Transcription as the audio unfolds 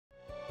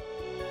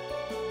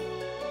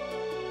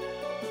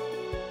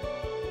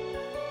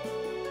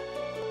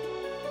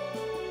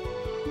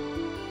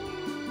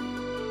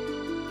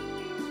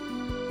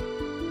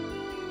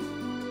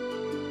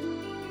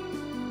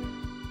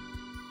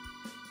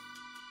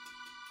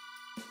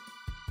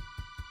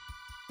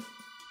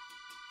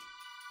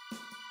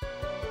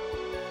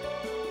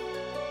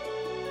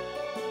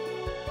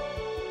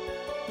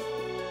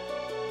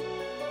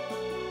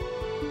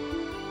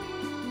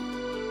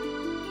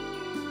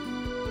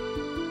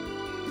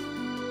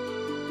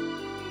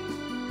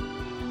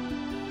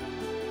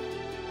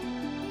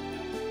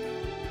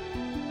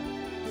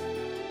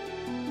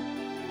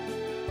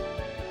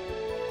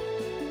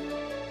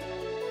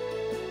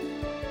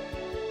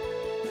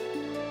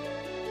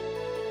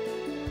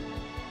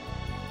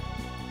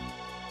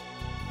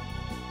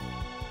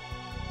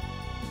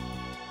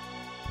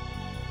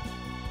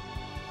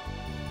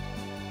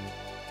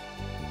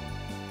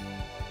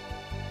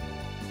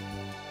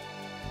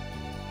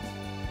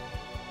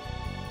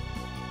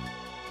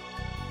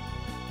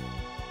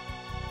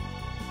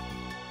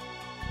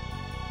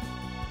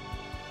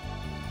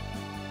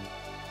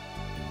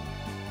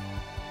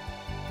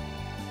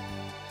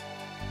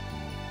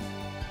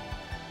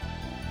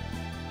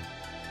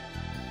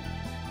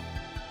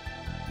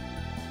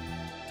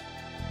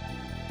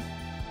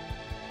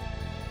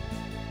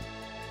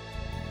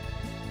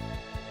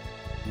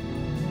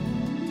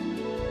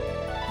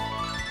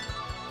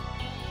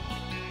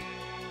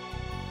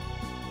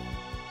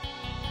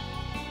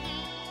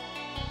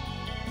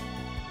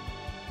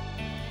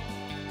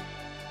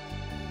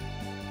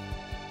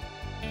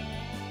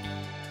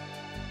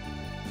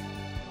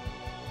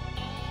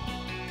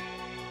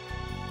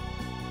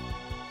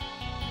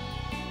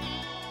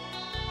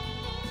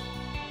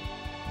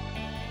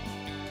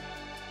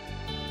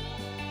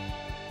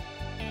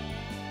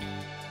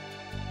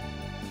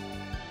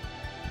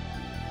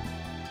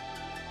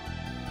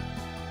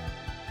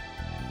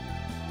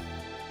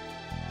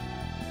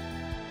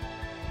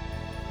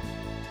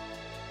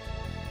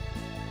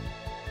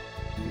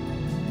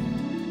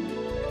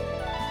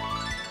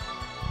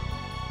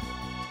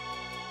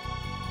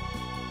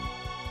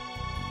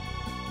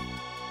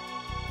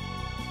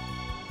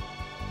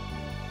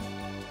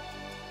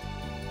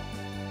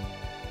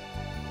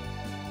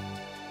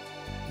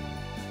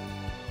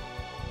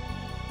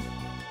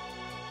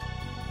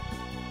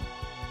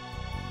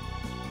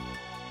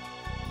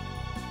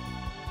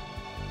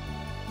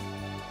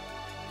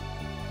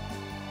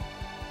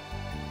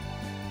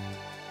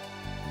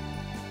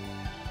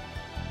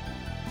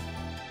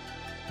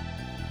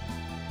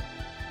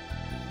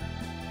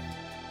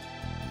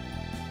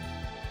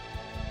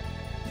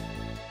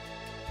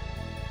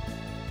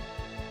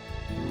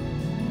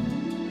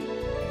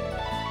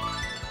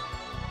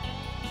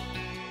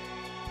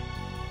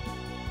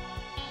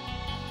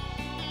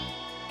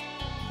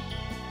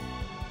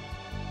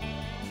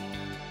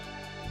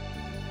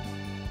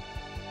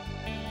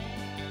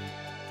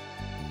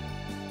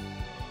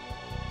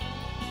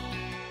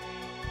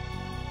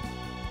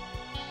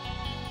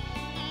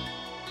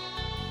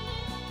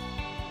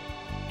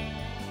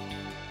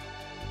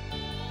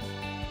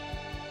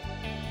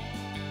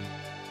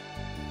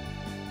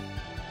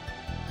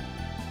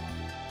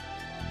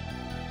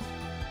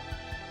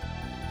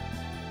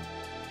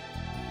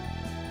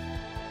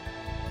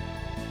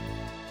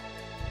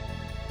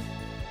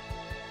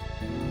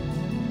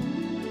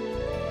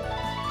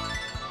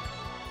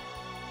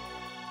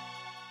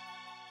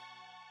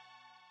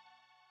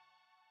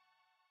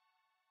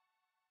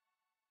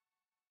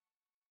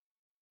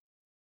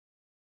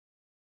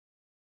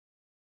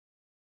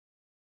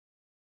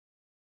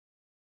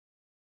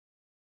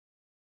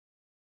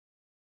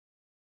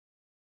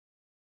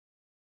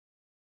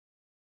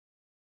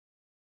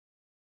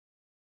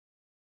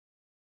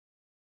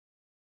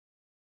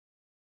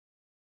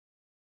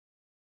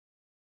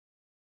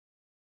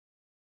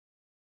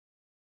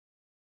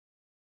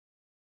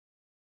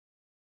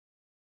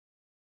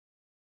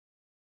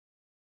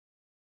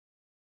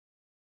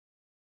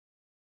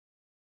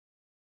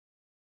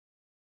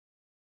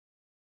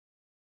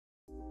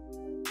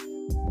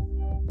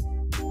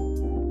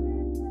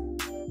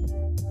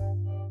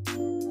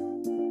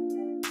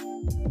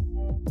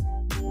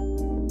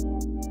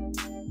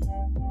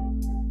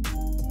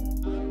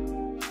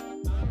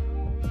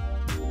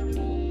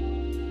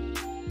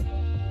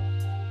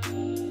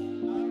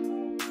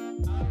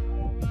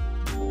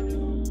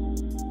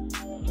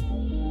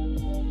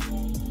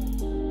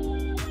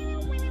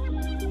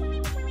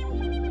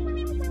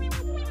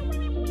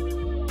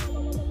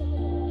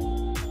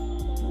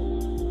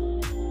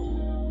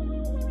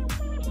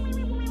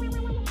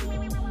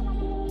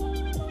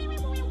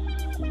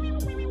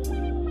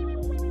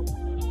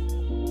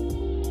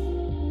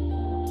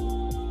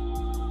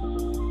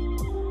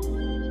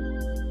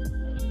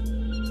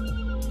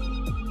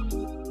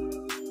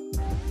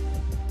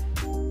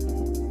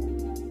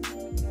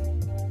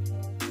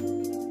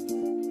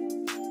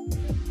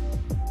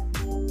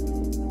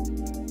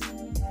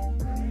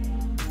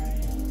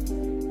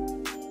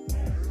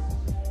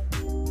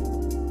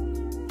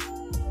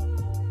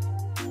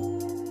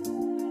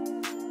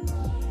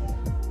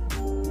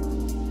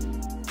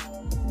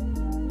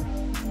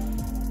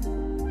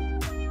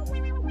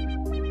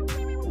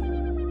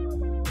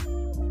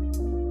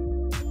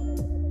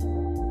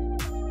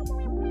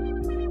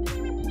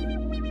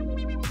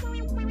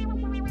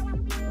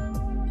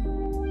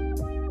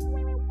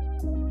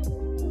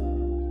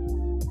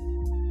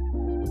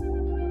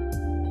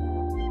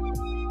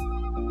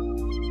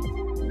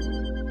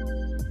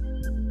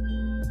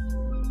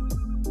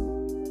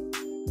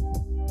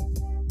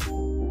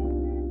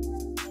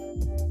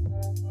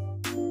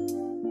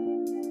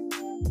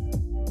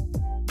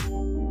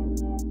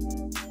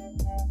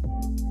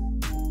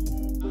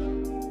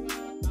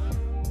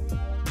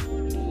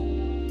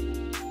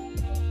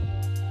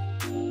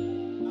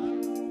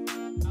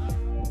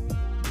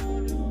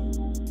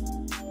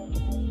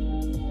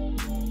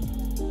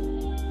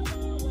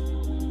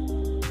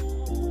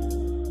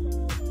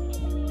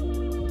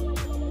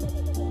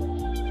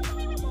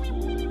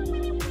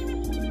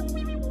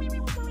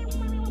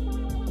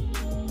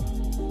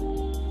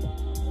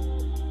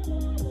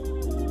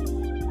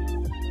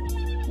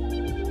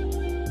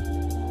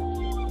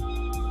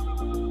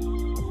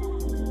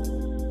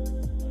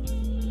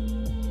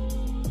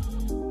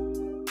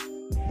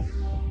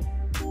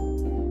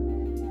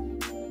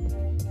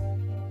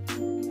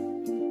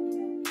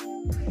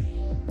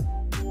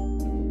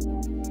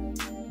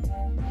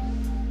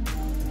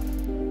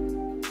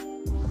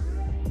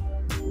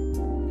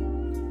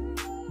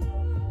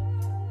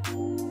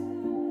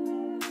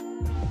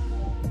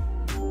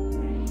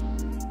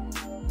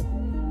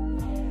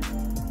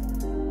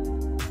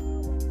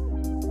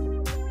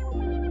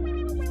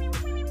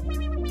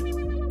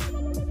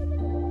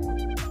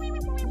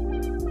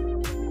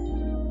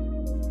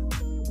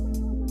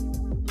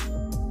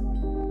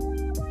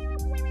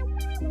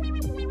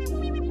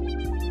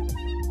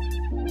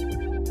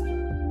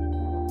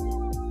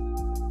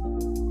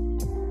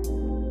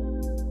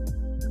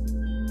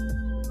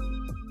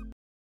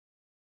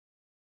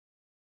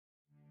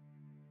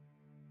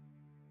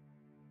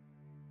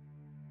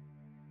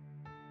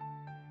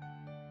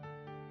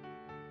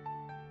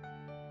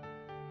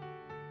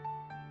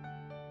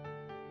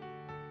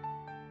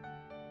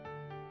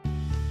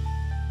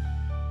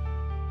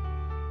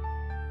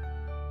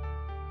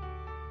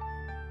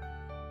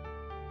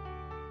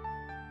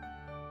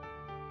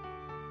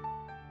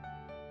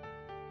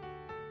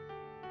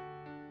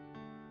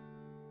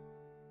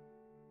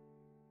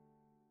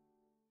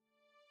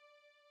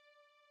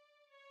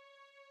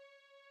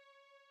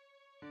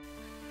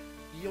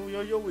Yo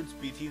yo yo, it's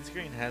B-tean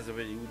Screen has a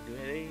video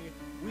today.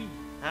 We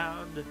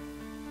had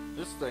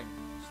this thing,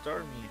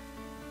 Starmie,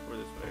 or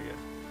this way I guess.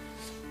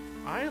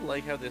 I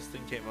like how this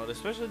thing came out,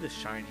 especially the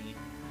shiny.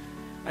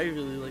 I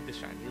really like the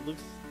shiny. It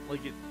looks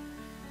like it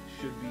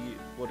should be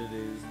what it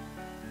is.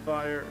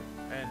 Fire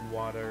and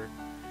water.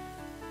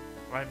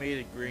 I made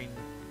it green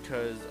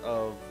because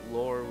of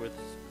lore with,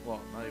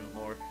 well, not even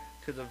lore,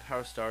 because of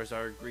how stars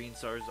are. Green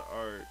stars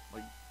are,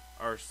 like,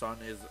 our sun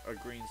is a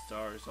green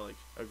star, so, like,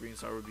 a green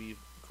star would be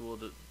cool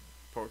to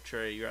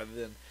portray rather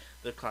than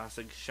the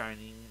classic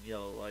shining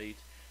yellow light.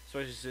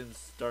 Especially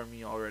since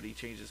Starmie already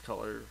changes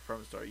color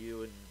from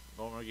Staryu in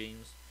normal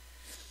games.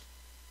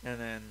 And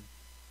then,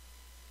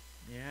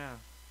 yeah,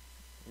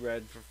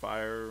 red for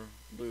fire,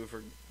 blue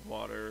for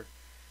water.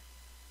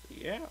 So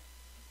yeah,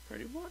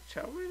 pretty much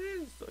how it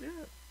is. So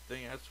yeah,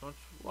 thank you guys so much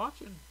for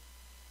watching.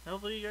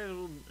 Hopefully you guys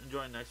will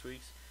enjoy next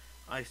week's.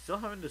 I still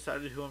haven't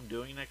decided who I'm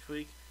doing next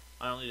week.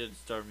 I only did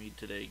Starmie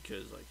today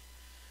because like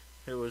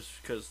it was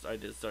because I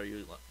did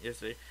Staryu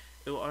yesterday.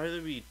 It will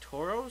either be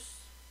Tauros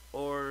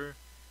or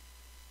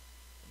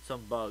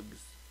some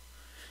bugs.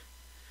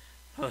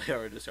 I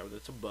already discovered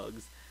that some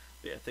bugs.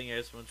 But yeah, thank you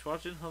guys so much for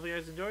watching. Hope you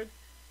guys enjoyed.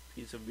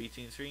 Peace of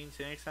B-tean Screen.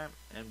 See you next time,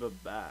 and bye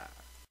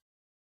bye.